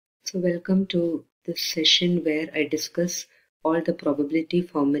So welcome to this session where I discuss all the probability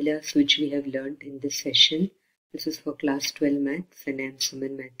formulas which we have learned in this session. This is for class 12 maths and I am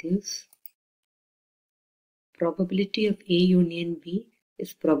Suman Matthews. Probability of A union B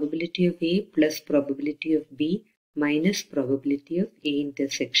is probability of A plus probability of B minus probability of A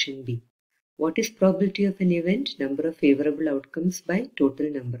intersection B. What is probability of an event? Number of favorable outcomes by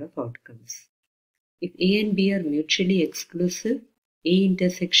total number of outcomes. If A and B are mutually exclusive, A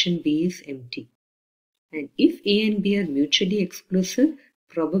intersection B is empty. And if A and B are mutually exclusive,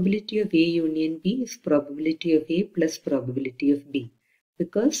 probability of A union B is probability of A plus probability of B,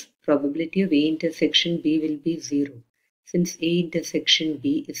 because probability of A intersection B will be 0 since A intersection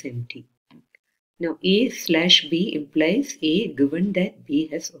B is empty. Now A/B implies A given that B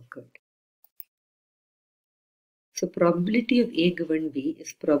has occurred. So probability of A given B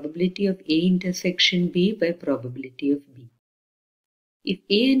is probability of A intersection B by probability of B. If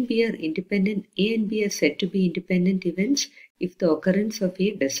A and B are independent, A and B are said to be independent events if the occurrence of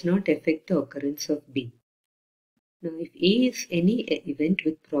A does not affect the occurrence of B. Now if A is any event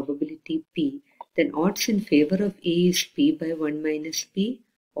with probability P, then odds in favor of A is P by 1 minus P,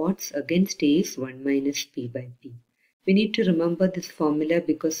 odds against A is 1 minus P by P. We need to remember this formula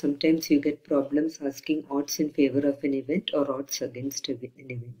because sometimes you get problems asking odds in favor of an event or odds against an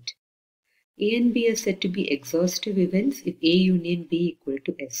event. A and B are said to be exhaustive events if A union B equal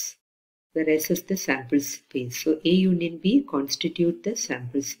to S, where S is the sample space. So A union B constitute the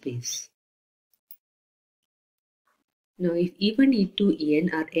sample space. Now if E1, E2,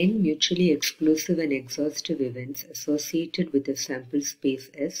 En are n mutually exclusive and exhaustive events associated with a sample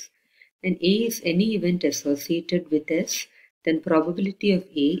space S, and A is any event associated with S, then probability of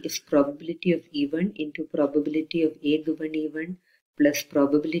A is probability of E1 into probability of A given E1 plus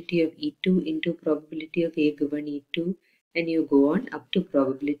probability of E2 into probability of A given E2, and you go on up to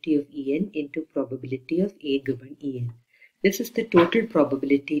probability of En into probability of A given En. This is the total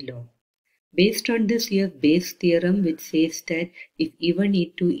probability law. Based on this, you have Bayes' theorem, which says that if E1,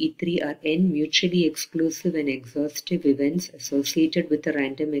 E2, E3 are n mutually exclusive and exhaustive events associated with a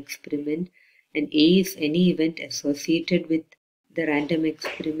random experiment, and A is any event associated with the random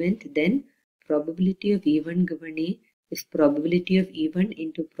experiment, then probability of E1 given A is probability of E1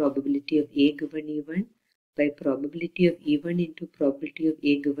 into probability of A given E1 by probability of E1 into probability of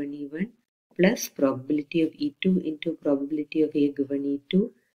A given E1 plus probability of E2 into probability of A given E2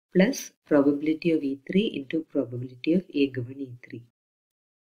 plus probability of E3 into probability of A given E3.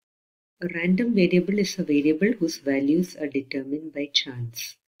 A random variable is a variable whose values are determined by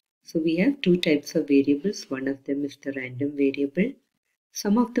chance. So we have two types of variables. One of them is the random variable.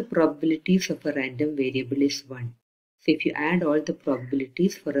 Sum of the probabilities of a random variable is 1. So if you add all the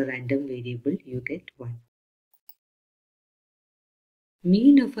probabilities for a random variable, you get 1.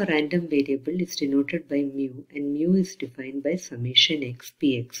 Mean of a random variable is denoted by mu, and mu is defined by summation x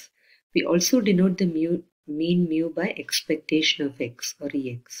px. We also denote the mean mu by expectation of x or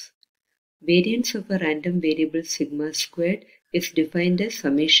ex. Variance of a random variable sigma squared is defined as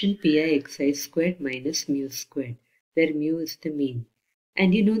summation pi xi squared minus mu squared, where mu is the mean.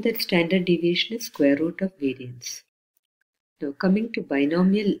 And you know that standard deviation is square root of variance. Now coming to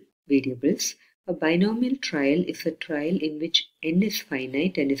binomial variables, a binomial trial is a trial in which n is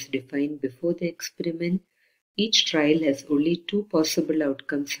finite and is defined before the experiment. Each trial has only two possible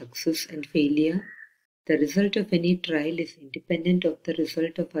outcomes, success and failure. The result of any trial is independent of the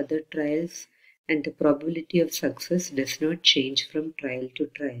result of other trials, and the probability of success does not change from trial to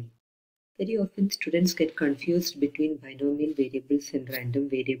trial. Very often students get confused between binomial variables and random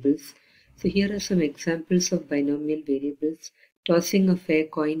variables. So here are some examples of binomial variables. Tossing a fair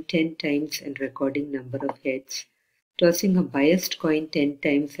coin 10 times and recording number of heads. Tossing a biased coin 10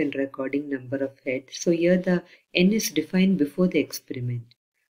 times and recording number of heads. So here the n is defined before the experiment.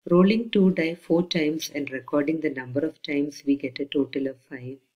 Rolling 2 die 4 times and recording the number of times, we get a total of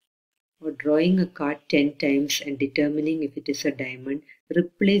 5. Or drawing a card 10 times and determining if it is a diamond,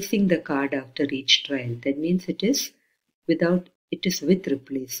 replacing the card after each trial. That means it is with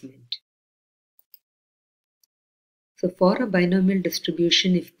replacement. So for a binomial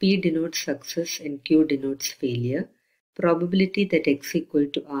distribution, if P denotes success and Q denotes failure, probability that x equal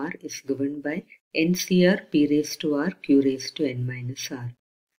to R is given by NCR P raised to R Q raised to N minus R.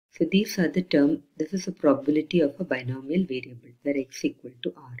 So these are the terms. This is a probability of a binomial variable where x equal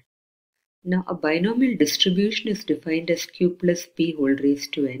to R. Now a binomial distribution is defined as Q plus P whole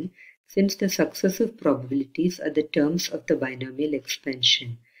raised to N, since the successive probabilities are the terms of the binomial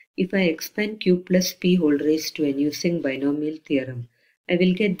expansion. If I expand Q plus P whole raised to N using binomial theorem, I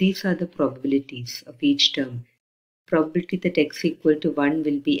will get these are the probabilities of each term. probability that x equal to 1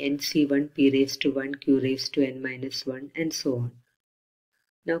 will be nc1 p raised to 1 q raised to n minus 1 and so on.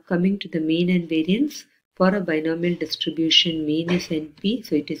 Now coming to the mean and variance. For a binomial distribution, mean is np,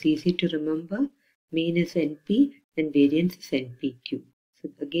 so it is easy to remember. Mean is np and variance is npq. So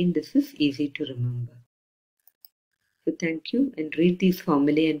again, this is easy to remember. So thank you, and read these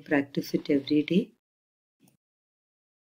formulae and practice it every day.